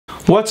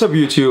What's up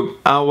YouTube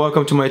and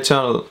welcome to my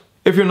channel.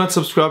 If you're not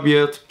subscribed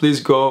yet,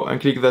 please go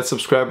and click that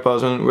subscribe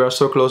button. We are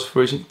so close to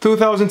reaching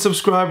 2,000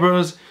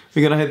 subscribers.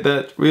 We're gonna hit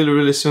that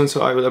really soon,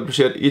 so I will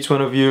appreciate each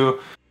one of you.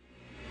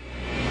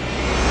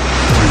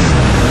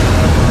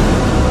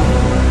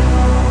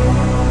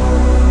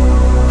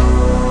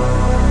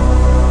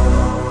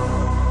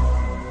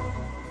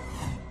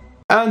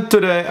 And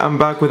today I'm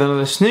back with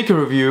another sneaker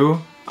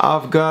review.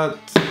 I've got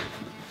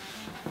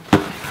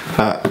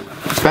a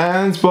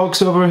Vans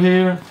box over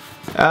here.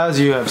 As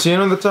you have seen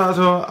on the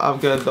title,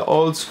 I've got the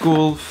old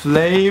school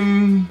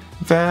flame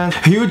Vans.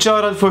 Huge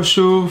shout out for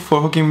Shoe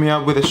for hooking me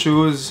up with the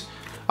shoes.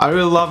 I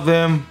really love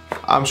them.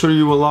 I'm sure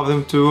you will love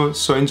them too.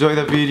 So enjoy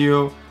the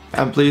video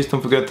and please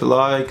don't forget to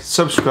like,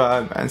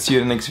 subscribe, and see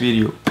you in the next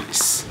video.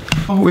 Peace.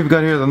 We've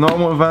got here the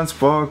normal Vans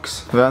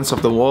box, Vans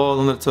of the wall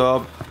on the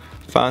top,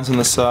 Vans on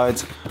the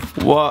sides,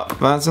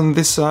 Vans on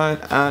this side,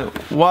 and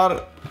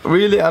what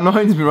really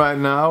annoys me right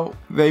now,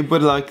 they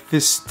put like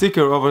this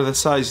sticker over the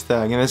size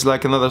tag, and it's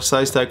like another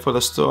size tag for the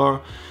store.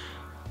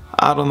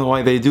 I don't know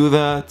why they do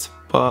that,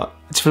 but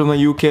it's from the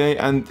UK,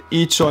 and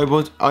each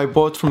shoe I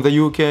bought from the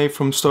UK,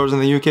 from stores in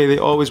the UK, they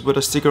always put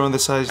a sticker on the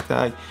size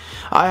tag.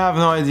 I have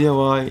no idea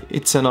why.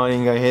 It's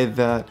annoying, I hate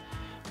that.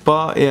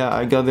 But yeah,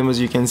 I got them as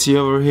you can see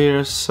over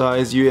here,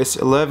 size US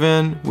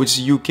 11, which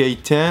is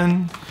UK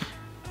 10.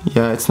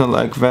 Yeah, it's not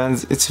like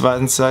Vans, it's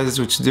Vans sizes,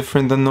 which is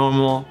different than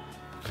normal.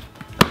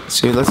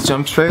 So let's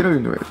jump straight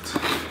into it.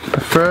 The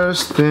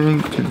first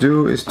thing to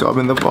do is to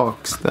open the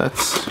box.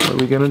 That's what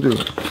we're gonna do.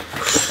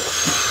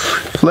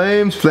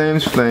 Flames.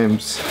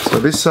 So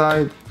this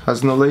side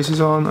has no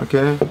laces on,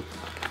 okay?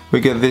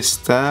 We get this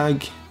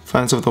tag,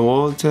 Vans of the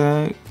Wall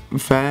tag.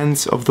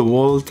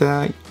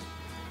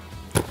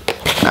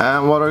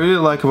 And what I really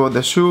like about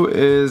the shoe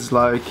is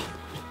like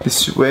this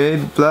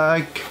suede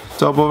black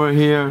top over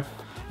here,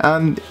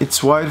 and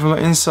it's white from the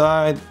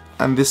inside,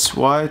 and this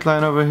white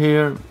line over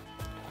here.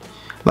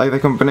 Like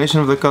the combination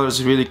of the colors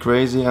is really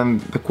crazy,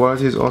 and the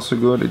quality is also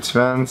good. It's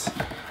Vans.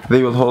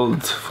 They will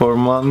hold for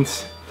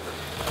months.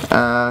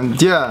 And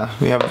yeah,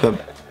 we have the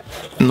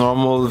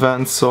normal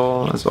Vans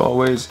sole as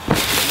always.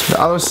 The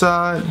other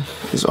side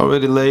is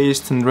already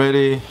laced and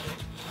ready.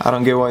 I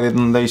don't get why they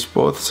didn't lace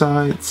both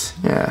sides.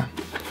 Yeah.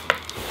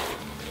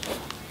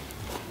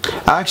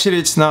 Actually,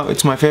 it's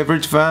my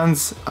favorite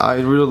Vans. I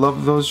really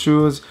love those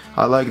shoes.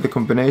 I like the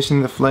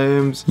combination, the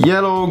flames,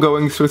 yellow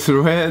going through the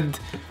red.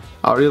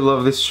 I really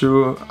love this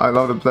shoe. I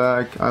love the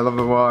black, I love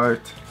the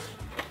white.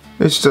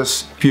 It's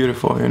just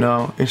beautiful, you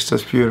know, it's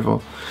just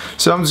beautiful.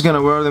 So I'm just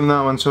gonna wear them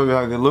now and show you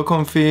how they look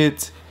on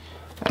feet.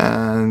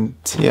 And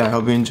yeah, I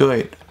hope you enjoy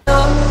it.